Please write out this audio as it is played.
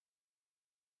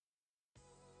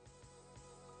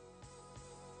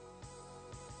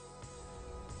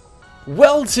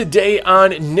Well, today on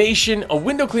Nation, a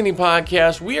window cleaning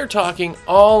podcast, we are talking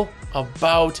all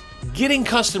about getting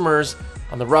customers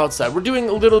on the route side. We're doing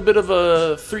a little bit of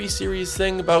a 3-series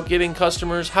thing about getting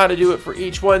customers, how to do it for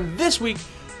each one. This week,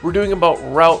 we're doing about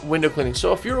route window cleaning.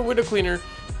 So if you're a window cleaner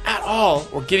at all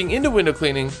or getting into window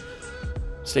cleaning,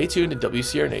 stay tuned to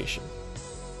WCR Nation.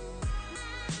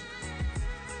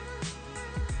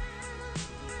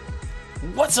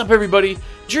 What's up, everybody?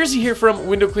 Jersey here from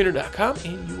windowcleaner.com,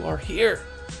 and you are here.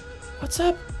 What's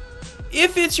up?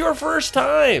 If it's your first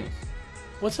time,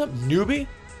 what's up, newbie?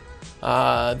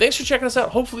 Thanks for checking us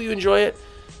out. Hopefully you enjoy it.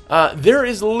 There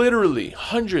is literally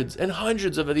hundreds and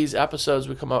hundreds of these episodes.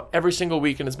 We come out every single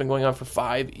week, and it's been going on for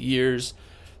 5 years.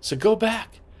 So go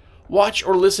back, watch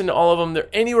or listen to all of them. They're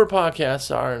anywhere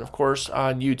podcasts are, and of course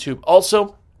on YouTube.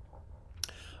 Also,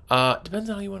 depends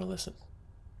on how you want to listen.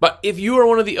 But if you are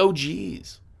one of the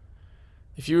OGs,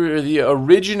 if you're the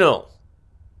original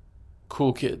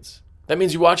cool kids, that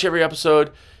means you watch every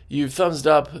episode, you've thumbs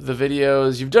up the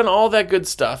videos, you've done all that good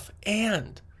stuff,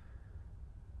 and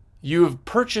you've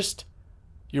purchased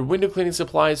your window cleaning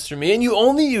supplies through me, and you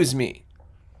only use me.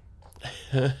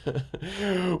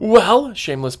 Well,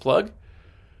 shameless plug,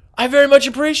 I very much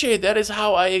appreciate that. Is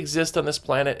how I exist on this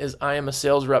planet, as I am a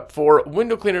sales rep for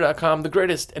windowcleaner.com, the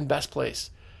greatest and best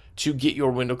place to get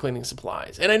your window cleaning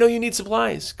supplies. And I know you need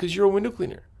supplies because you're a window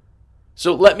cleaner.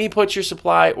 So let me put your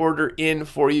supply order in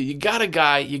for you. You got a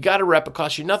guy, you got a rep, it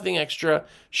costs you nothing extra.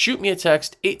 Shoot me a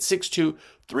text,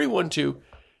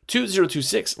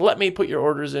 862-312-2026. Let me put your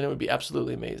orders in. It would be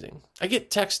absolutely amazing. I get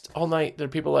texts all night. There are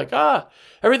people like,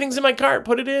 everything's in my cart,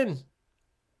 put it in.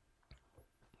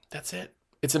 That's it.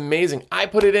 It's amazing. I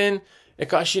put it in. It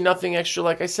costs you nothing extra,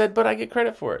 like I said, but I get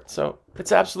credit for it. So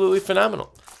it's absolutely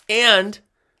phenomenal. And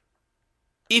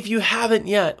if you haven't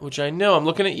yet, which I know I'm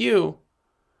looking at you,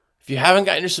 if you haven't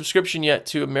gotten your subscription yet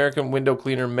to American Window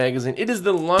Cleaner magazine, it is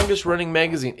the longest running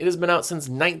magazine. It has been out since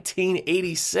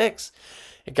 1986.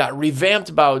 It got revamped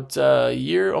about a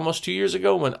year, almost 2 years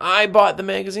ago when I bought the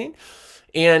magazine.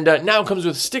 And now it comes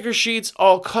with sticker sheets,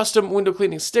 all custom window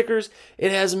cleaning stickers.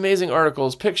 It has amazing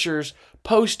articles, pictures,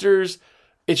 posters.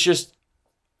 It's just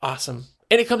awesome.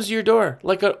 And it comes to your door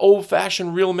like an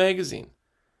old-fashioned real magazine.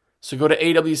 So go to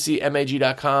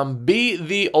awcmag.com. Be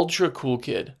the ultra cool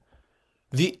kid.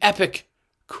 The epic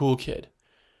cool kid.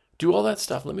 Do all that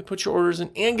stuff. Let me put your orders in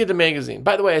and get the magazine.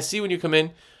 By the way, I see when you come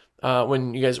in,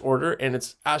 when you guys order, and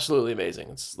it's absolutely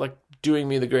amazing. It's like doing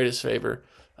me the greatest favor.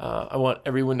 I want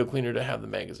every window cleaner to have the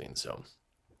magazine. So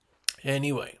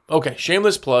anyway, okay,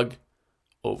 shameless plug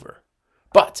over.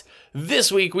 But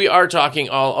this week we are talking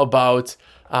all about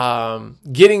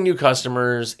getting new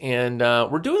customers, and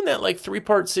we're doing that like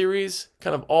 3-part series,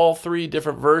 kind of all 3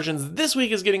 different versions. This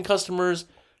week is getting customers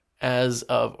as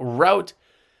of route.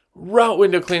 Route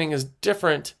window cleaning is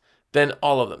different than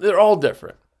all of them. They're all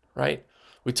different, right?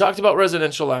 We talked about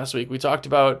residential last week. We talked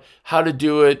about how to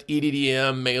do it,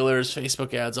 EDDM, mailers,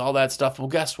 Facebook ads, all that stuff. Well,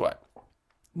 guess what?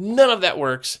 None of that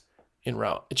works in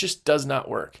route. It just does not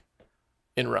work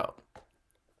in route.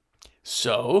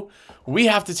 So we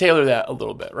have to tailor that a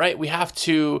little bit, right? We have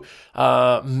to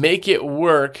make it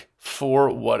work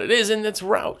for what it is, and it's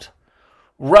route.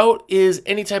 Route is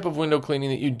any type of window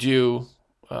cleaning that you do.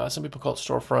 Some people call it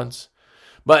storefronts,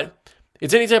 but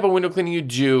it's any type of window cleaning you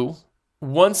do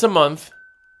once a month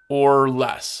or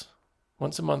less.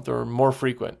 Once a month or more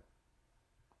frequent.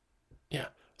 Yeah.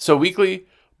 So weekly,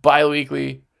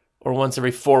 bi-weekly, or once every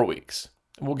 4 weeks.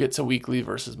 We'll get to weekly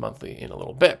versus monthly in a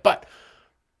little bit, but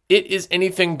it is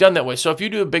anything done that way. So if you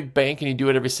do a big bank and you do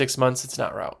it every 6 months, it's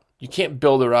not route. You can't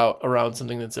build a route around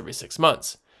something that's every 6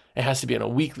 months. It has to be on a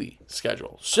weekly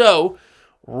schedule. So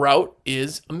route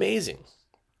is amazing.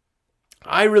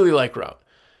 I really like route.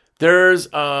 There's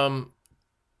a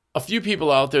few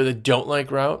people out there that don't like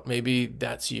route. Maybe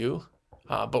that's you.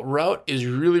 But route is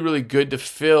really, really good to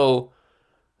fill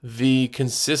the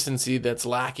consistency that's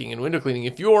lacking in window cleaning.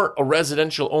 If you're a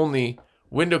residential only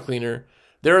window cleaner,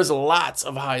 there is lots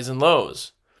of highs and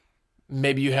lows.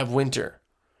 Maybe you have winter.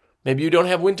 Maybe you don't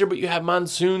have winter, but you have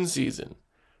monsoon season,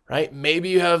 right? Maybe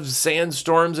you have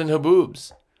sandstorms and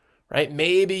haboobs, right?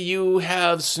 Maybe you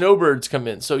have snowbirds come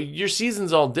in. So your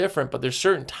season's all different, but there's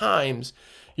certain times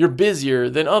you're busier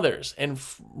than others. And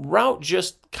route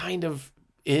just kind of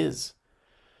is.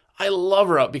 I love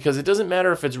route because it doesn't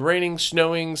matter if it's raining,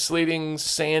 snowing, sleeting,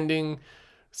 sanding,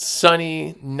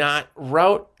 sunny, not.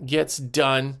 Route gets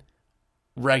done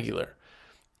regular.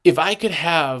 If I could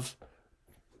have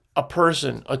a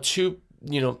person, two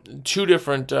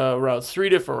different routes, 3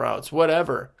 different routes,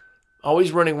 whatever,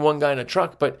 always running one guy in a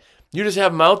truck, but you just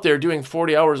have them out there doing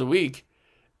 40 hours a week,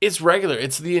 It's regular.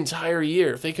 It's the entire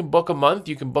year. If they can book a month,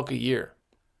 you can book a year.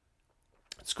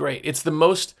 It's great. It's the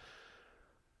most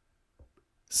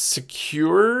it's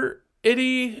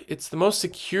the most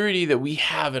security that we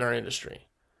have in our industry.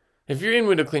 If you're in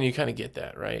window cleaning, you kind of get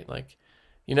that, right? Like,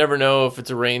 you never know if it's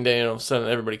a rain day and all of a sudden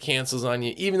everybody cancels on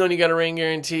you. Even though you got a rain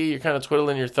guarantee, you're kind of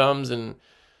twiddling your thumbs and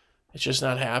it's just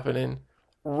not happening.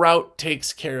 Route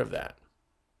takes care of that.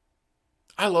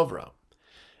 I love Route.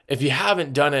 If you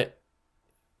haven't done it,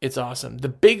 it's awesome. The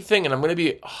big thing, and I'm going to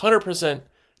be 100%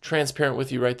 transparent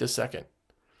with you right this second.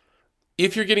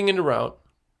 If you're getting into Route,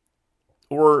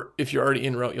 or if you're already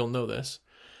in Route, you'll know this.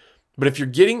 But if you're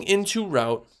getting into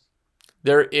Route,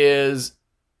 there is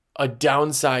a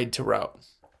downside to Route.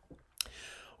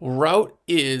 Route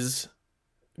is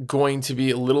going to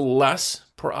be a little less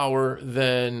per hour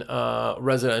than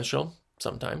residential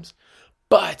sometimes.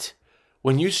 But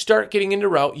when you start getting into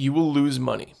Route, you will lose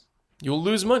money. You'll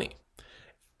lose money.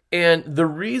 And the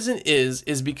reason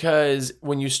is because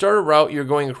when you start a Route, you're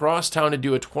going across town to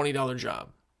do a $20 job.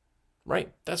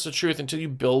 Right? That's the truth until you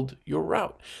build your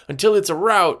Route. Until it's a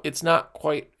Route, it's not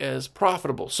quite as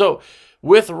profitable. So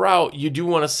with Route, you do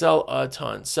want to sell a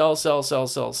ton.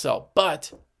 Sell.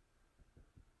 But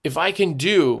if I can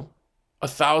do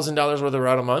 $1,000 worth of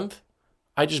Route a month,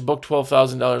 I just booked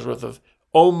 $12,000 worth of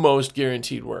almost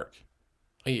guaranteed work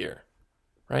a year.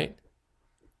 Right?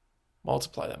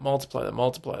 Multiply that,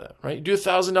 right? You do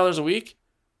 $1,000 a week,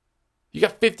 you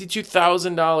got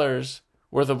 $52,000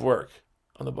 worth of work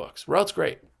on the books. Route's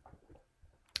great,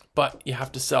 but you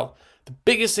have to sell. The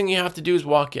biggest thing you have to do is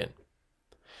walk in.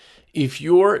 If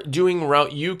you're doing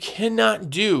Route, you cannot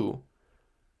do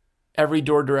every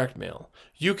door direct mail.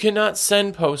 You cannot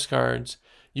send postcards.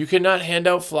 You cannot hand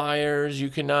out flyers. You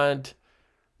can't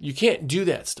do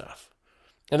that stuff.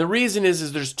 And the reason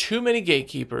is there's too many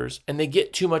gatekeepers and they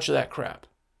get too much of that crap.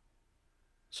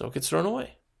 So it gets thrown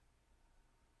away.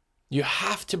 You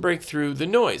have to break through the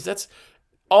noise. That's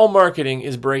all marketing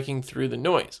is, breaking through the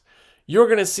noise. You're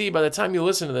going to see by the time you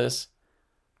listen to this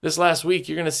last week,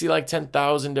 you're going to see like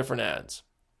 10,000 different ads.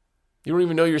 You don't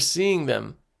even know you're seeing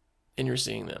them, and you're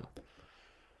seeing them.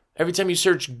 Every time you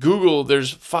search Google,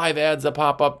 there's 5 ads that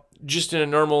pop up just in a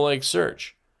normal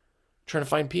search, trying to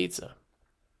find pizza.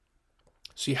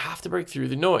 So you have to break through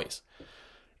the noise.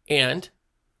 And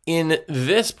in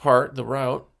this part, the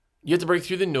Route, you have to break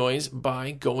through the noise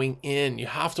by going in. You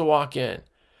have to walk in.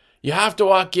 You have to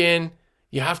walk in.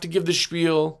 You have to give the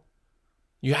spiel.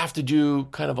 You have to do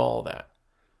kind of all that.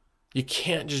 You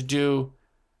can't just do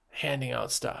handing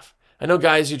out stuff. I know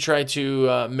guys who try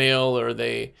to mail, or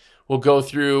they will go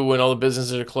through when all the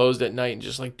businesses are closed at night and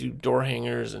just do door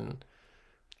hangers and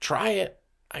try it,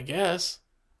 I guess.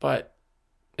 But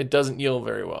it doesn't yield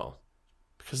very well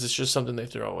because it's just something they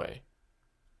throw away,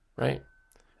 right?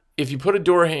 If you put a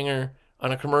door hanger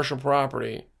on a commercial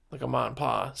property, like a mom and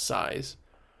pop size,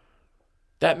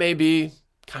 that may be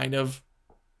kind of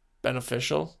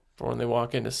beneficial for when they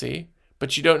walk in to see,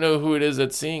 but you don't know who it is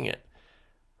that's seeing it,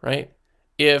 right?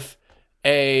 If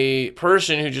a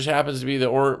person who just happens to be the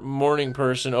morning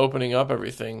person opening up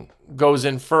everything goes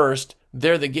in first,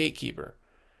 they're the gatekeeper.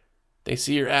 They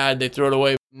see your ad, they throw it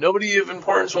away. Nobody of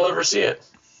importance will ever see it.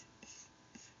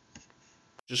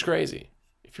 Just crazy,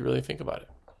 if you really think about it.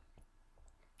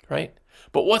 Right?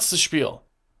 But what's the spiel?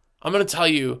 I'm going to tell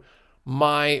you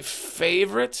my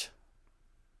favorite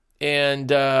and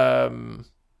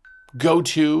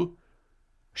go-to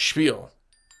spiel,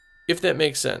 if that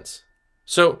makes sense.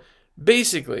 So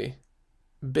basically,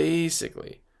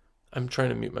 I'm trying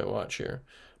to mute my watch here.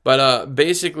 But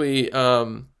basically,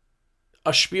 a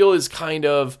spiel is kind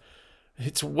of,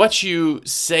 it's what you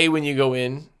say when you go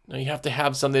in. Now, you have to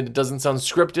have something that doesn't sound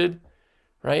scripted,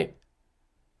 right?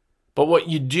 But what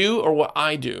you do, or what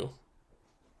I do,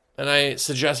 and I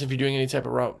suggest if you're doing any type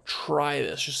of Route, try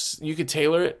this. Just, you could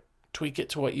tailor it, tweak it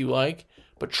to what you like,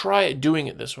 but try it doing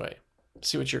it this way.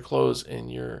 See what your close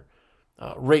and your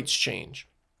rates change.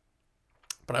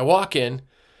 But I walk in.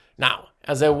 Now,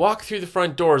 as I walk through the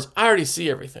front doors, I already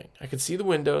see everything. I can see the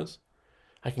windows.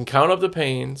 I can count up the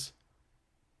panes.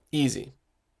 Easy,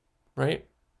 right?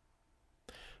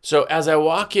 So as I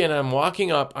walk in, I'm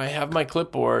walking up, I have my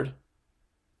clipboard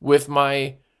with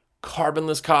my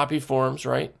carbonless copy forms,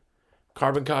 right?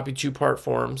 Carbon copy 2-part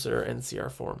forms that are NCR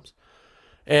forms.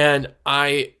 And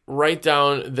I write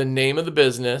down the name of the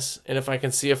business, and if I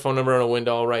can see a phone number on a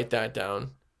window, I'll write that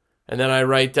down. And then I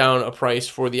write down a price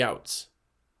for the outs.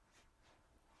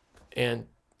 And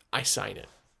I sign it,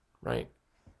 right?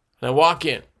 And I walk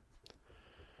in.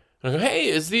 And I go, hey,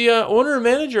 is the owner or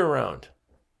manager around?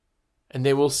 And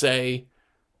they will say,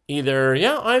 either,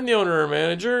 yeah, I'm the owner or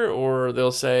manager, or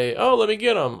they'll say, oh, let me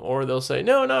get them, or they'll say,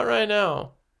 no, not right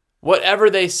now. Whatever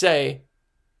they say,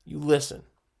 you listen.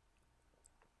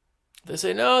 They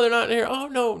say, no, they're not here. Oh,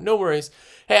 no worries.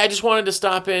 Hey, I just wanted to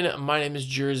stop in. My name is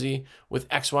Jersey with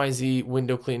XYZ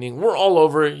Window Cleaning. We're all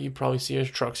over. You probably see our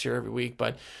trucks here every week,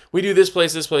 but we do this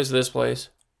place, this place, this place.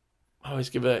 I always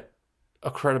give it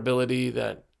a credibility,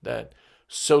 that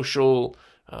social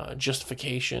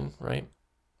justification, right?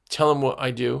 Tell them what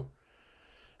I do.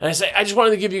 And I say, I just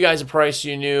wanted to give you guys a price so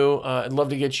you knew. I'd love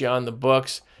to get you on the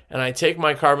books. And I take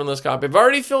my carbonless copy I've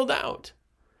already filled out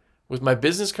with my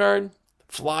business card,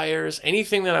 flyers,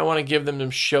 anything that I want to give them to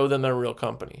show them they're a real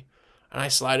company. And I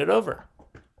slide it over.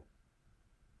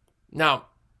 Now,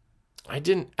 I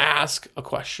didn't ask a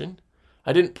question.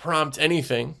 I didn't prompt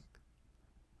anything.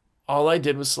 All I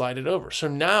did was slide it over. So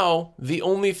now the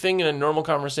only thing in a normal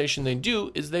conversation they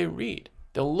do is they read.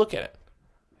 They'll look at it,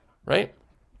 right?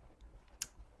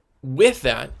 With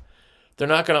that, they're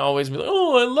not going to always be like,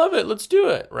 oh, I love it, let's do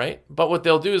it, right? But what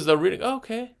they'll do is they'll read it, oh,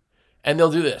 okay. And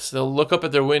they'll do this. They'll look up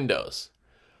at their windows.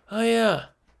 Oh, yeah.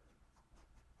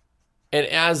 And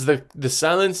as the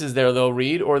silence is there, they'll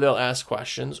read or they'll ask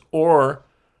questions. Or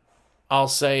I'll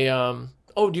say,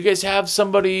 oh, do you guys have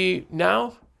somebody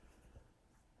now?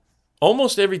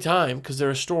 Almost every time, because they're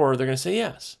a store, they're going to say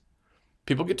yes.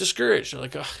 People get discouraged. They're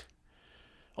like, ugh,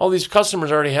 all these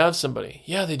customers already have somebody.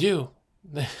 Yeah, they do.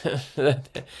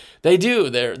 They do.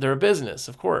 They're a business,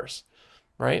 of course,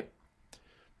 right?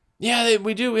 Yeah,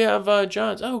 we do. We have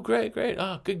John's. Oh, great.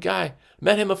 Oh, good guy.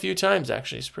 Met him a few times,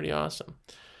 actually. He's pretty awesome.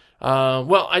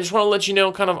 Well, I just want to let you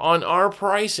know kind of on our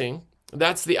pricing.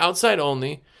 That's the outside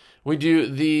only. We do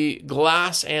the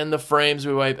glass and the frames.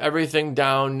 We wipe everything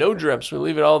down. No drips. We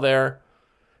leave it all there.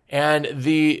 And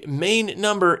the main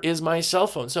number is my cell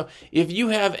phone. So if you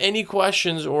have any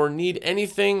questions or need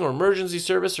anything or emergency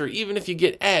service, or even if you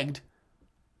get egged,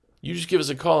 you just give us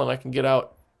a call and I can get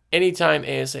out anytime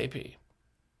ASAP.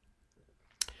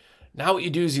 Now what you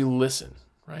do is you listen,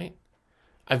 right?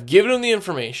 I've given them the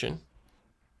information,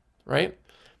 right?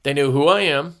 They know who I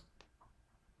am.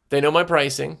 They know my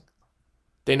pricing.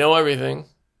 They know everything.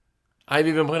 I've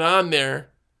even put on there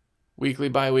weekly,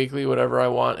 bi-weekly, whatever I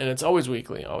want. And it's always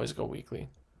weekly. I always go weekly.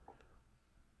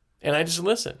 And I just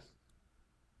listen.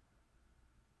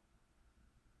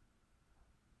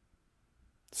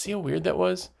 See how weird that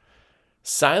was?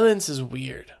 Silence is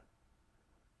weird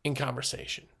in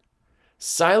conversation.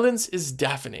 Silence is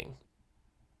deafening.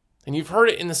 And you've heard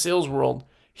it in the sales world.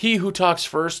 He who talks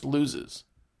first loses.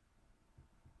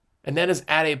 And that is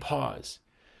at a pause.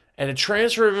 And a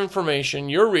transfer of information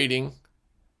you're reading,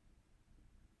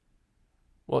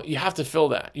 well, you have to fill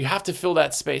that. You have to fill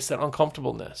that space, that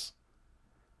uncomfortableness.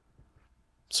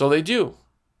 So they do.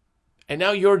 And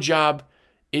now your job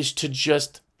is to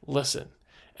just listen.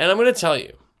 And I'm going to tell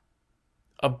you,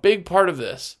 a big part of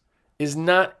this is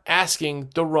not asking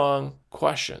the wrong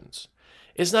questions.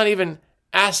 It's not even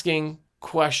asking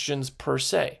questions per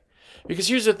se. Because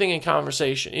here's the thing in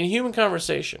conversation, in human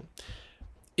conversation,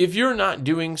 if you're not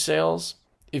doing sales,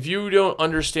 if you don't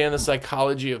understand the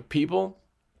psychology of people,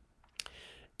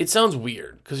 it sounds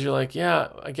weird because you're like, yeah,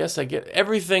 I guess I get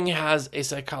everything has a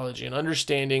psychology, an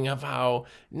understanding of how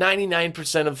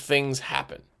 99% of things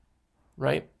happen,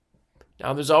 right?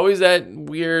 Now, there's always that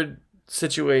weird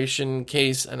situation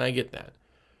case, and I get that.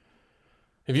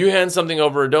 If you hand something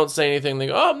over or don't say anything, they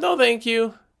go, oh, no, thank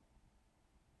you.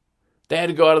 They had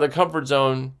to go out of their comfort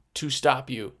zone to stop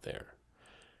you there.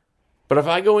 But if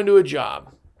I go into a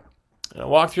job and I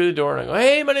walk through the door and I go,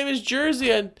 hey, my name is Jersey,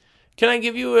 and can I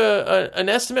give you an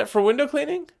estimate for window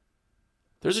cleaning?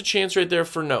 There's a chance right there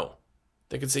for no.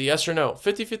 They could say yes or no.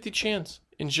 50-50 chance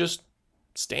in just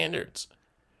standards.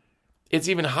 It's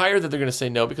even higher that they're going to say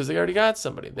no because they already got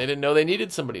somebody. They didn't know they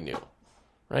needed somebody new,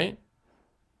 right?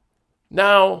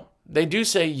 Now, they do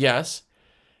say yes,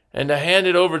 and I hand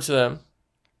it over to them.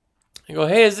 I go,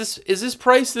 hey, is this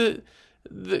price the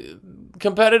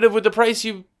competitive with the price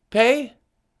you pay?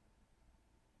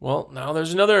 Well, now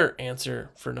there's another answer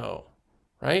for no,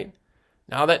 right?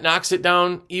 Now that knocks it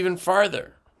down even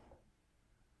farther.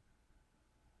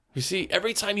 You see,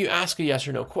 every time you ask a yes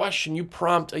or no question, you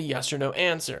prompt a yes or no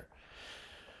answer.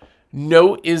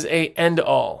 No is a end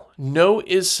all. No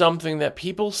is something that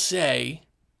people say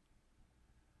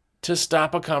to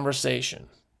stop a conversation.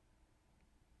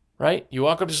 Right? You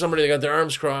walk up to somebody, they got their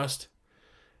arms crossed.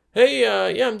 Hey,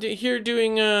 yeah, I'm here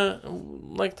doing,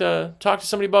 like to talk to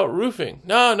somebody about roofing.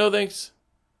 No, thanks.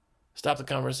 Stop the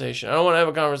conversation. I don't want to have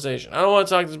a conversation. I don't want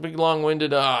to talk this big,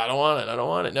 long-winded, I don't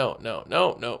want it.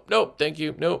 No, thank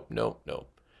you. Nope.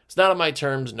 It's not on my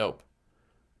terms, nope.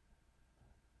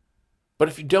 But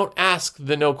if you don't ask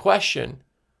the no question,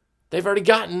 they've already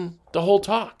gotten the whole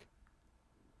talk.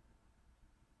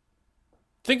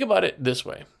 Think about it this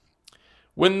way.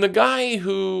 When the guy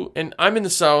who, and I'm in the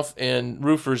South and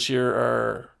roofers here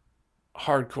are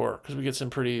hardcore because we get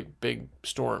some pretty big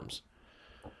storms.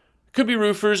 It could be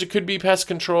roofers, it could be pest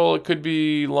control, it could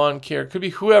be lawn care, it could be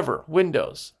whoever,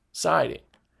 windows, siding.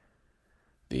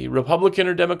 The Republican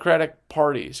or Democratic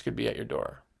parties could be at your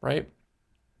door, right?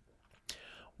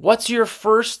 What's your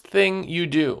first thing you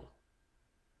do?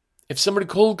 If somebody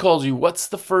cold calls you, what's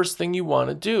the first thing you want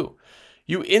to do?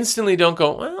 You instantly don't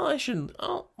go,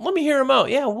 well, let me hear him out.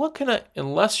 Yeah, what can I,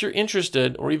 unless you're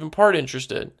interested or even part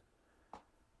interested.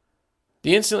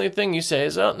 The instantly thing you say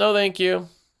is, oh, no, thank you.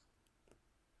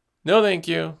 No, thank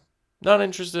you. Not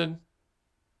interested.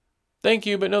 Thank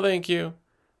you, but no, thank you.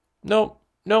 Nope.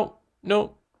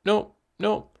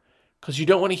 Because you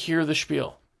don't want to hear the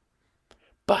spiel.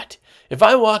 But if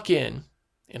I walk in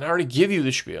and I already give you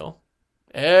the spiel,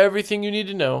 everything you need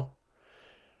to know,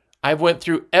 I've went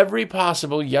through every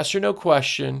possible yes or no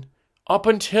question up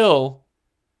until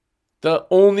the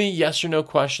only yes or no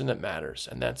question that matters,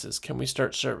 and that's can we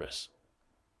start service?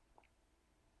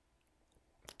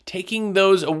 Taking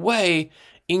those away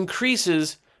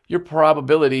increases your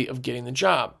probability of getting the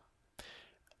job.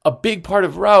 A big part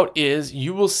of route is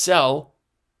you will sell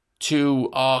to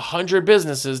 100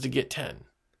 businesses to get 10.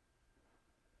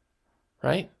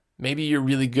 Right? Maybe you're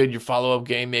really good, your follow-up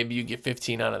game, maybe you get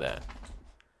 15 out of that.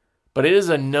 But it is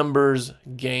a numbers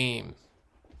game,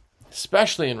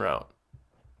 especially in route.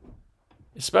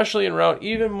 Especially in route,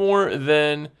 even more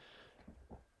than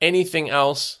anything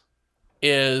else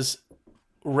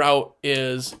route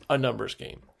is a numbers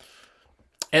game.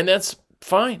 And that's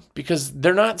fine because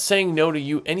they're not saying no to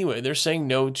you anyway. They're saying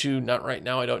no to not right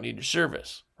now, I don't need your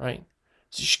service, right?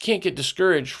 So you can't get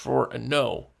discouraged for a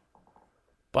no,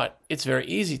 but it's very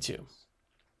easy to.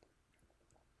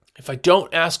 If I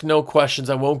don't ask no questions,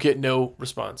 I won't get no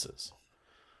responses.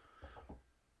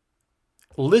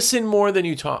 Listen more than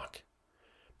you talk.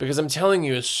 Because I'm telling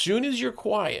you, as soon as you're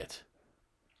quiet,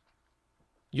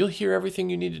 you'll hear everything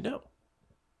you need to know.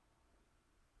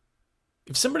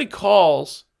 If somebody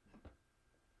calls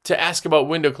to ask about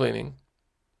window cleaning,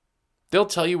 they'll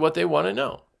tell you what they want to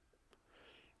know.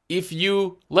 If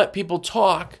you let people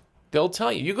talk, they'll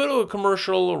tell you. You go to a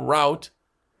commercial route,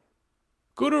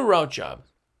 go to a route job.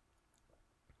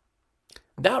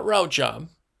 That route job,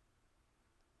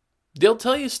 they'll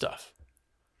tell you stuff.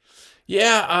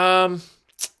 Yeah,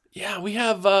 we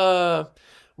have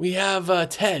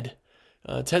Ted.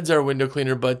 Ted's our window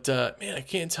cleaner, but man, I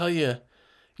can't tell you.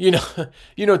 You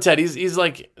know Ted. He's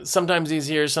like sometimes he's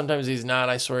here, sometimes he's not.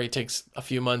 I swear he takes a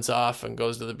few months off and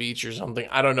goes to the beach or something.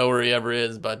 I don't know where he ever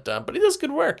is, but he does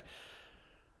good work.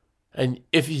 And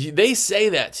if they say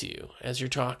that to you as you're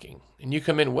talking, and you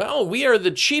come in, well, we are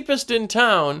the cheapest in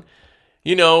town.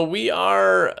 We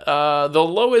are the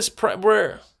lowest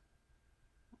price.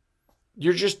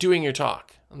 You're just doing your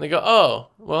talk. And they go, oh,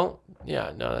 well,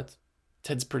 yeah, no,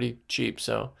 Ted's pretty cheap.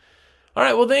 So, all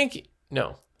right, well, thank you.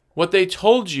 No. What they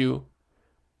told you,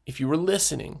 if you were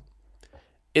listening,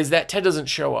 is that Ted doesn't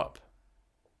show up.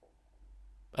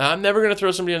 I'm never going to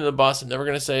throw somebody under the bus. I'm never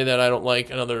going to say that I don't like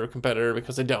another competitor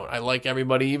because I don't. I like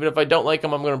everybody. Even if I don't like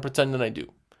them, I'm going to pretend that I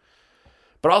do.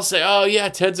 But I'll say, oh, yeah,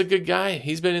 Ted's a good guy.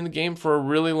 He's been in the game for a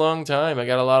really long time. I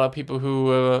got a lot of people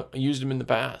who used him in the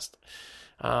past.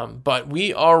 But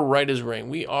we are right as rain.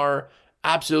 We are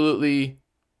absolutely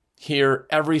here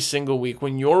every single week.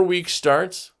 When your week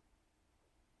starts,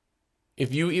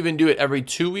 if you even do it every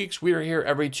 2 weeks, we are here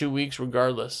every 2 weeks,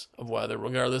 regardless of weather,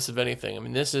 regardless of anything. I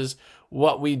mean, this is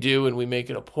what we do, and we make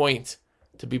it a point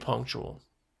to be punctual.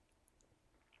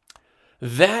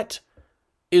 That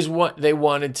is what they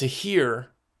wanted to hear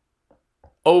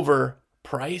over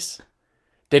price.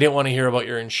 They didn't want to hear about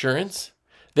your insurance.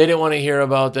 They didn't want to hear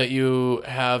about that you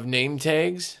have name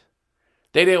tags.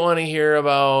 They didn't want to hear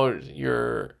about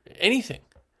your anything.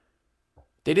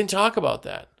 They didn't talk about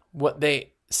that. What they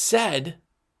said,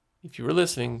 if you were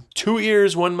listening, 2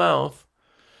 ears, 1 mouth,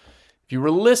 if you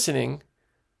were listening,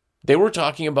 they were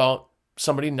talking about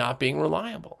somebody not being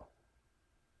reliable,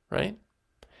 right?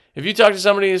 If you talk to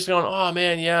somebody who's going, oh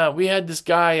man, yeah, we had this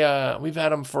guy, we've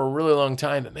had him for a really long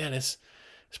time, but man, his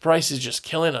price is just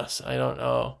killing us. I don't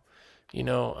know.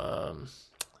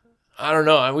 I don't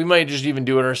know. We might just even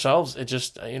do it ourselves. It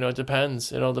just, it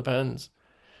depends. It all depends.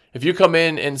 If you come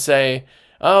in and say,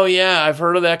 oh yeah, I've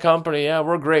heard of that company. Yeah,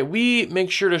 we're great. We make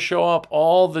sure to show up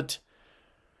all the,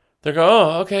 they go,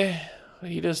 oh, okay.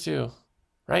 He does too.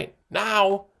 Right?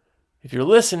 Now, if you're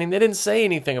listening, they didn't say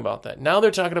anything about that. Now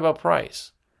they're talking about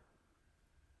price.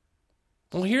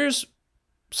 Well, here's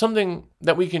something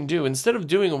that we can do? Instead of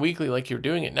doing a weekly like you're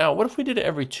doing it now, what if we did it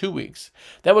every 2 weeks?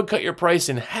 That would cut your price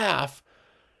in half,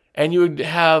 and you would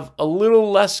have a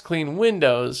little less clean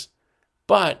windows,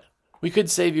 but we could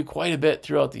save you quite a bit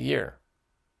throughout the year.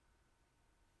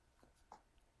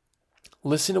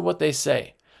 Listen to what they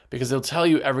say, because they'll tell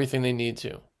you everything they need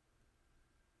to.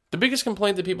 The biggest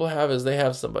complaint that people have is they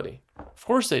have somebody. Of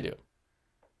course they do.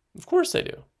 Of course they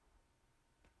do.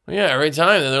 Yeah, every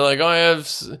time. And they're like, oh, I have,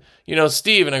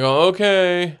 Steve. And I go,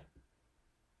 okay.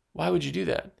 Why would you do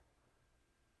that?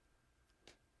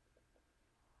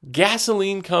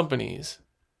 Gasoline companies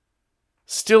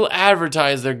still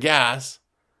advertise their gas,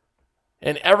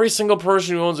 and every single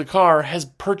person who owns a car has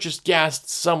purchased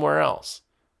gas somewhere else.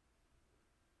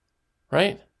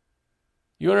 Right?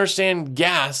 You understand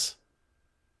gas.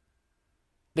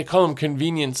 They call them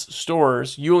convenience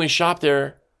stores. You only shop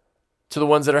there to the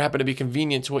ones that happen to be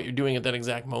convenient to what you're doing at that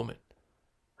exact moment.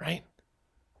 Right?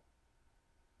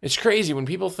 It's crazy when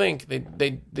people think they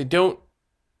don't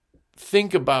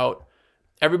think about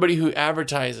everybody who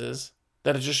advertises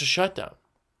that it's just a shutdown.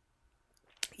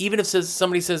 Even if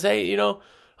somebody says, hey,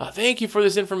 thank you for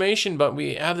this information, but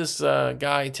we have this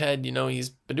guy, Ted, he's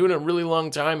been doing it a really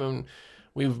long time, and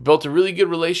we've built a really good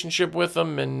relationship with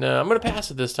him, and I'm going to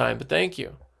pass it this time, but thank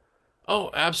you.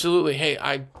 Oh, absolutely. Hey,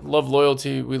 I love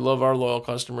loyalty. We love our loyal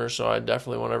customers, so I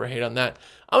definitely won't ever hate on that.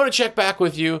 I'm going to check back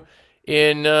with you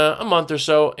in a month or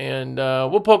so, and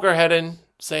we'll poke our head in,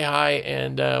 say hi,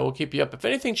 and we'll keep you up. If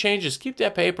anything changes, keep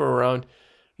that paper around.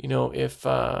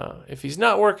 If he's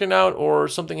not working out or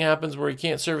something happens where he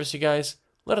can't service you guys,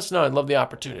 let us know. I'd love the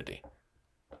opportunity.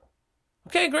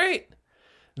 Okay, great.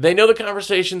 They know the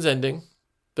conversation's ending.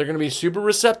 They're going to be super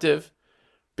receptive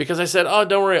because I said, oh,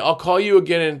 don't worry, I'll call you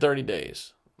again in 30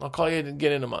 days. I'll call you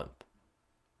again in a month.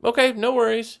 Okay, no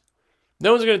worries.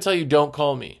 No one's going to tell you don't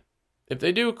call me. If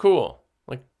they do, cool.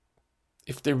 Like,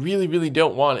 if they really, really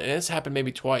don't want it, and it's happened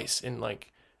maybe twice in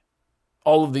like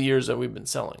all of the years that we've been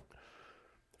selling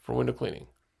for window cleaning,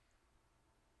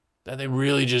 that they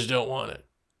really just don't want it,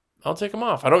 I'll take them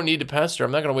off. I don't need to pester.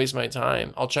 I'm not going to waste my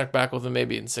time. I'll check back with them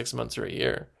maybe in 6 months or a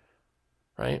year,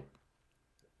 right?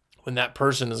 When that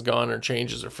person is gone or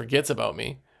changes or forgets about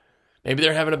me, maybe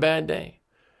they're having a bad day.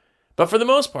 But for the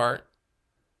most part,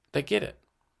 they get it.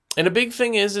 And a big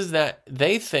thing is that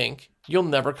they think you'll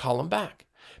never call them back.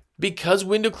 Because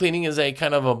window cleaning is a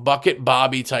kind of a bucket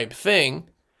Bobby type thing,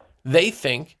 they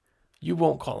think you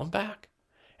won't call them back.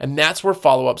 And that's where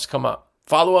follow-ups come up.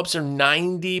 Follow-ups are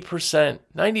 90%,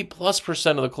 90+%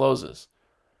 of the closes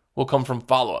will come from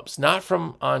follow-ups, not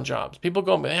from on-jobs. People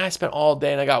go, man, I spent all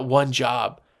day and I got one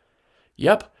job.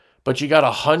 Yep, but you got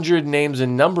 100 names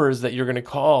and numbers that you're going to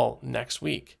call next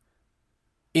week,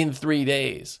 in 3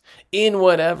 days, in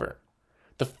whatever.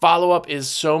 The follow-up is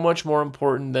so much more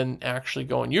important than actually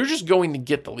going. You're just going to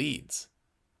get the leads.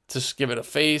 Just give it a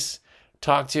face,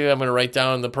 talk to. I'm going to write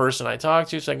down the person I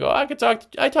talked to. So I go,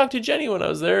 I talked to Jenny when I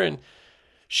was there, and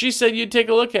she said you'd take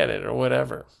a look at it or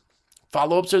whatever.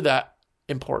 Follow-ups are that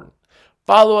important.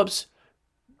 Follow-ups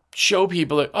show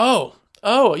people like, oh,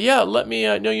 yeah, let me,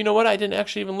 no, you know what? I didn't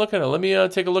actually even look at it. Let me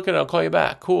take a look at it. I'll call you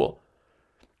back. Cool.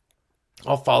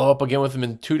 I'll follow up again with them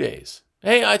in 2 days.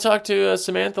 Hey, I talked to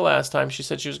Samantha last time. She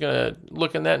said she was going to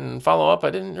look in that and follow up. I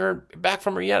didn't hear back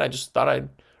from her yet. I just thought I'd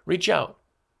reach out.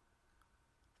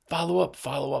 Follow up.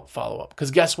 Because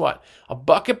guess what? A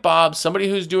bucket Bob, somebody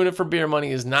who's doing it for beer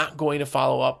money, is not going to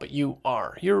follow up, but you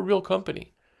are. You're a real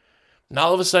company. And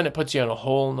all of a sudden, it puts you on a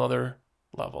whole nother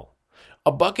level.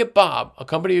 A bucket Bob, a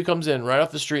company who comes in right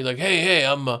off the street like, hey,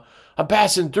 I'm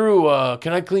passing through.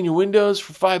 Can I clean your windows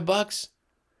for $5?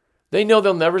 They know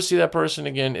they'll never see that person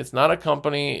again. It's not a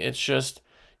company. It's just,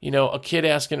 a kid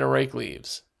asking to rake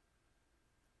leaves.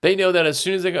 They know that as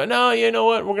soon as they go, no, you know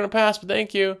what? We're going to pass, but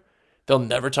thank you. They'll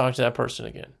never talk to that person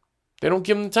again. They don't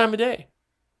give them the time of day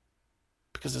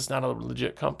because it's not a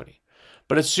legit company.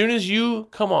 But as soon as you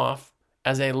come off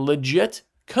as a legit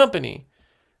company,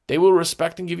 they will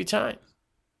respect and give you time.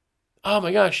 Oh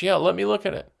my gosh, yeah, let me look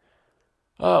at it.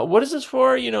 What is this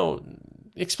for?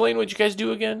 Explain what you guys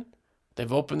do again.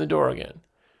 They've opened the door again.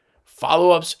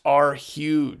 Follow-ups are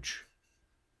huge.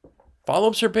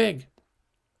 Follow-ups are big.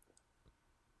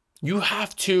 You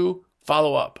have to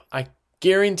follow up. I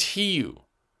guarantee you,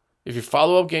 if your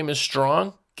follow-up game is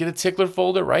strong, get a tickler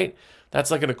folder, right?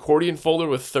 That's like an accordion folder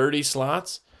with 30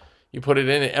 slots. You put it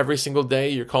in every single day.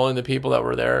 You're calling the people that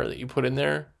were there that you put in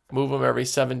there. Move them every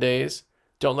 7 days.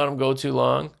 Don't let them go too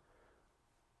long.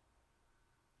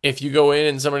 If you go in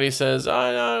and somebody says, oh,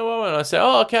 no, and I say,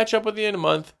 I'll catch up with you in a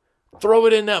month. Throw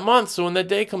it in that month so when that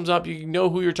day comes up, you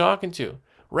know who you're talking to.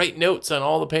 Write notes on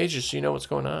all the pages so you know what's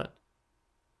going on.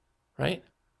 Right?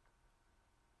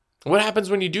 What happens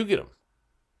when you do get them?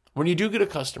 When you do get a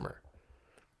customer,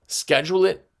 schedule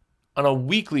it on a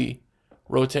weekly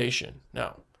rotation.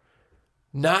 Now,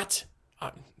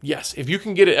 yes, if you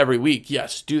can get it every week,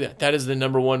 yes, do that. That is the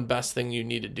number one best thing you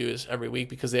need to do is every week,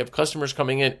 because they have customers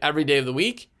coming in every day of the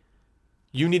week.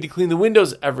 You need to clean the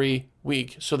windows every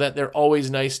week so that they're always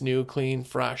nice, new, clean,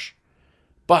 fresh.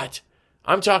 But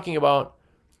I'm talking about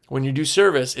when you do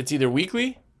service, it's either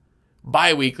weekly,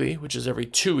 bi-weekly, which is every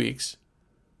 2 weeks,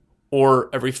 or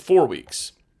every 4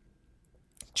 weeks.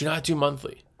 Do not do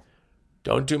monthly.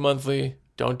 Don't do monthly.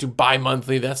 Don't do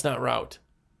bi-monthly. That's not Route.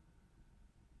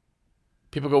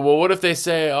 People go, well, what if they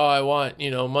say, oh, I want,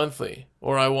 monthly,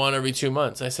 or I want every 2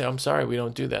 months? I say, I'm sorry, we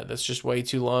don't do that. That's just way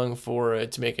too long for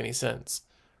it to make any sense.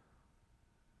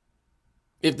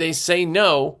 If they say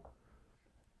no,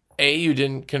 A, you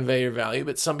didn't convey your value,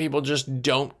 but some people just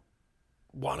don't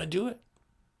want to do it.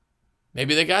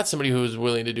 Maybe they got somebody who's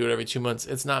willing to do it every 2 months.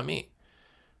 It's not me.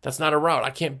 That's not a Route.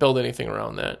 I can't build anything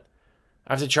around that.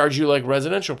 I have to charge you like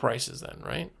residential prices then,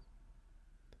 right?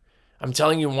 I'm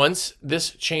telling you, once this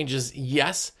changes,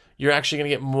 yes, you're actually going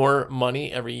to get more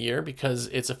money every year because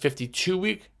it's a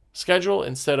 52-week schedule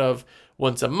instead of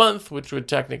once a month, which would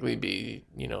technically be,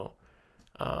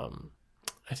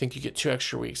 I think you get 2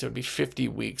 extra weeks. It would be 50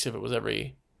 weeks if it was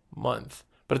every month.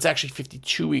 But it's actually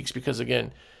 52 weeks because,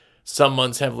 again, some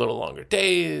months have a little longer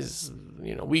days,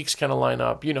 weeks kind of line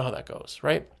up. You know how that goes,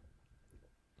 right?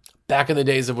 Back in the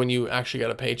days of when you actually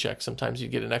got a paycheck, sometimes you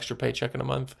get an extra paycheck in a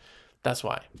month. That's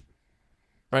why.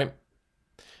 Right?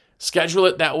 Schedule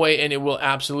it that way, and it will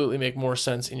absolutely make more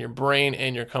sense in your brain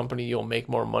and your company. You'll make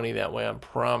more money that way, I'm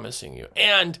promising you.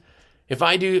 And if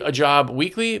I do a job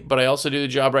weekly, but I also do the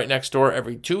job right next door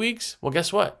every 2 weeks, well,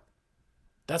 guess what?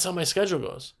 That's how my schedule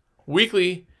goes.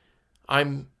 Weekly,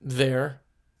 I'm there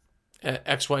at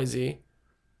XYZ.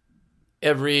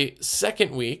 Every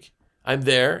second week, I'm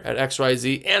there at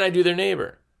XYZ, and I do their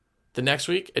neighbor. The next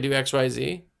week, I do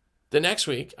XYZ. The next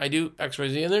week, I do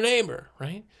XYZ and their neighbor,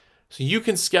 right? So you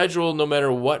can schedule no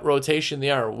matter what rotation they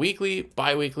are, weekly,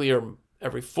 bi-weekly, or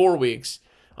every 4 weeks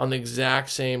on the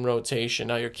exact same rotation.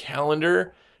 Now, your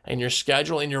calendar and your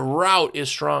schedule and your route is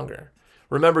stronger.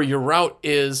 Remember, your route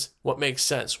is what makes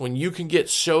sense. When you can get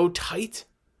so tight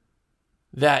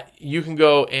that you can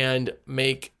go and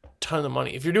make a ton of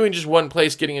money. If you're doing just one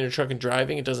place, getting in your truck and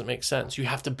driving, it doesn't make sense. You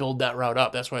have to build that route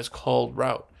up. That's why it's called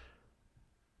route.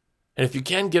 And if you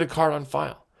can, get a card on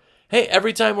file. Hey,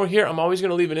 every time we're here, I'm always going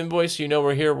to leave an invoice so you know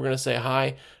we're here. We're going to say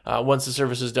hi. Once the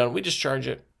service is done, we just charge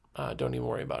it. Don't even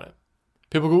worry about it.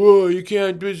 People go, oh, you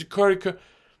can't do a credit card.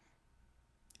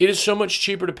 It is so much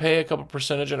cheaper to pay a couple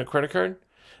percentage on a credit card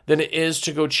than it is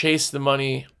to go chase the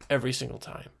money every single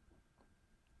time.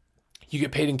 You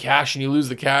get paid in cash and you lose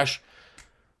the cash.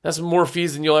 That's more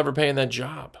fees than you'll ever pay in that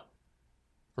job,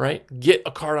 right? Get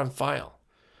a card on file.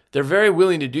 They're very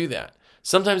willing to do that.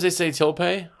 Sometimes they say till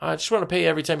pay. I just want to pay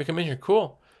every time you come in here.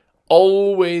 Cool.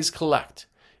 Always collect.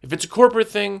 If it's a corporate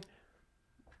thing,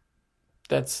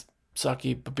 that's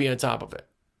sucky, but be on top of it.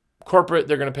 Corporate,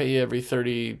 they're going to pay you every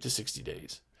 30 to 60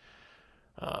 days.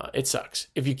 It sucks.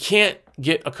 If you can't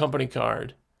get a company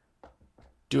card,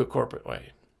 do it corporate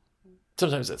way.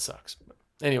 Sometimes that sucks.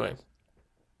 Anyway.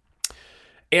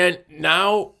 And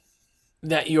now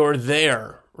that you're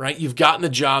there, right? You've gotten the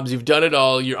jobs, you've done it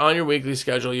all, you're on your weekly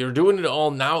schedule, you're doing it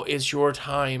all. Now is your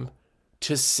time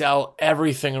to sell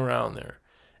everything around there.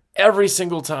 Every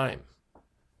single time.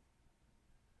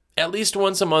 At least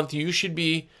once a month, you should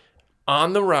be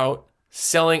on the route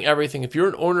selling everything. If you're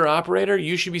an owner-operator,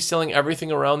 you should be selling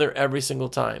everything around there every single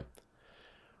time.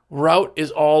 Route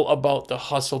is all about the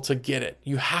hustle to get it.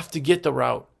 You have to get the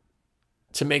route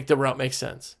to make the route make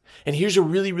sense. And here's a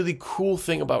really, really cool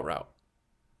thing about route.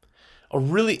 A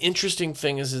really interesting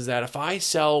thing is that if I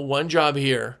sell one job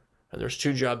here, and there's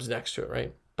 2 jobs next to it,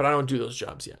 right? But I don't do those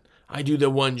jobs yet. I do the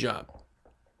one job.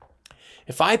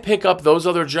 If I pick up those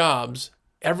other jobs,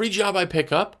 every job I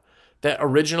pick up, that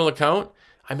original account,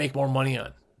 I make more money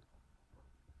on.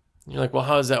 You're like, well,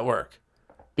 how does that work?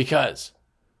 Because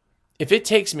if it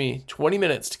takes me 20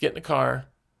 minutes to get in the car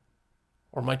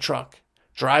or my truck,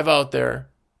 drive out there,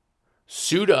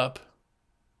 suit up,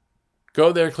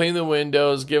 go there, clean the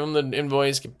windows, give them the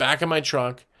invoice, get back in my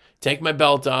truck, take my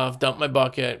belt off, dump my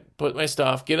bucket, put my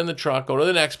stuff, get in the truck, go to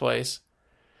the next place.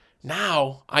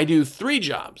 Now I do 3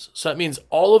 jobs. So that means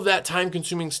all of that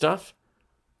time-consuming stuff,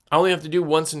 I only have to do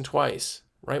once and twice,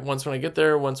 right? Once when I get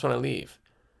there, once when I leave.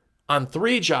 On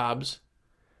 3 jobs,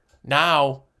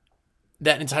 now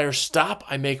that entire stop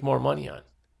I make more money on.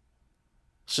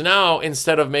 So now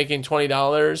instead of making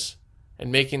 $20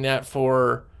 and making that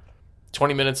for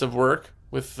 20 minutes of work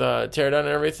with teardown and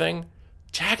everything,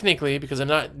 technically, because I'm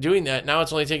not doing that, now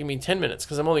it's only taking me 10 minutes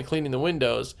because I'm only cleaning the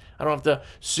windows. I don't have to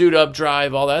suit up,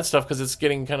 drive, all that stuff because it's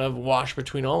getting kind of washed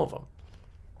between all of them.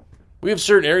 We have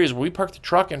certain areas where we park the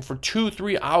truck and for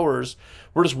 2-3 hours,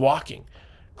 we're just walking.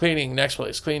 Cleaning, next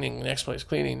place, cleaning, next place,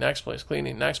 cleaning, next place,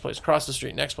 cleaning, next place, cross the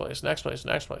street, next place, next place,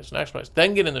 next place, next place.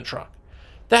 Then get in the truck.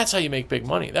 That's how you make big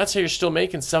money. That's how you're still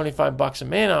making $75 a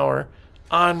man hour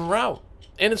on route.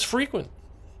 And it's frequent.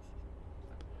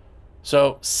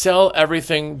 So sell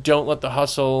everything. Don't let the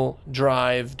hustle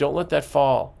drive. Don't let that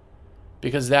fall.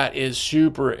 Because that is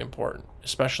super important,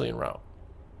 especially in route.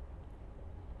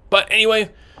 But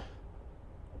anyway,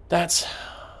 that's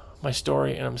my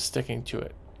story and I'm sticking to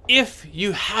it. If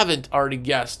you haven't already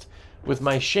guessed with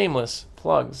my shameless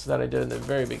plugs that I did in the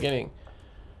very beginning,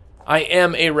 I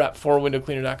am a rep for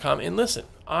windowcleaner.com. And listen,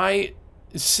 I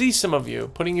see some of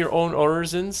you putting your own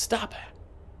orders in. Stop it.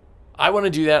 I want to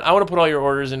do that. I want to put all your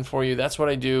orders in for you. That's what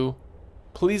I do.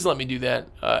 Please let me do that.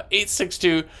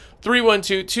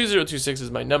 862-312-2026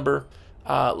 is my number.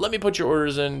 Let me put your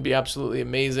orders in. It'd be absolutely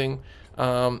amazing.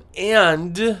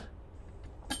 And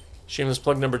shameless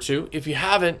plug number 2. If you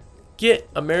haven't, get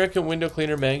American Window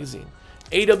Cleaner magazine.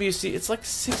 AWC, it's like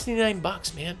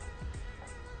 $69, man.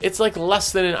 It's like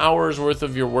less than an hour's worth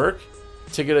of your work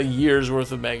to get a year's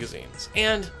worth of magazines.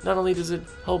 And not only does it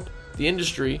help the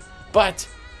industry, but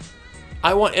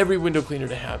I want every window cleaner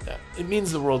to have that. It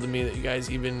means the world to me that you guys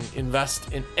even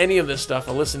invest in any of this stuff.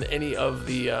 I listen to any of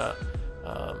the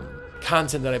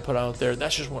content that I put out there.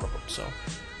 That's just one of them. So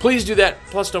please do that.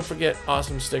 Plus, don't forget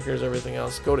awesome stickers, everything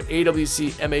else. Go to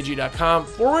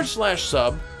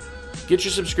awcmag.com/sub. Get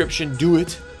your subscription. Do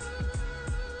it.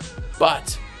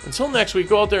 But until next week,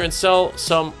 go out there and sell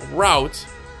some route.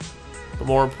 But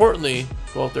more importantly,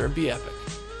 go out there and be epic.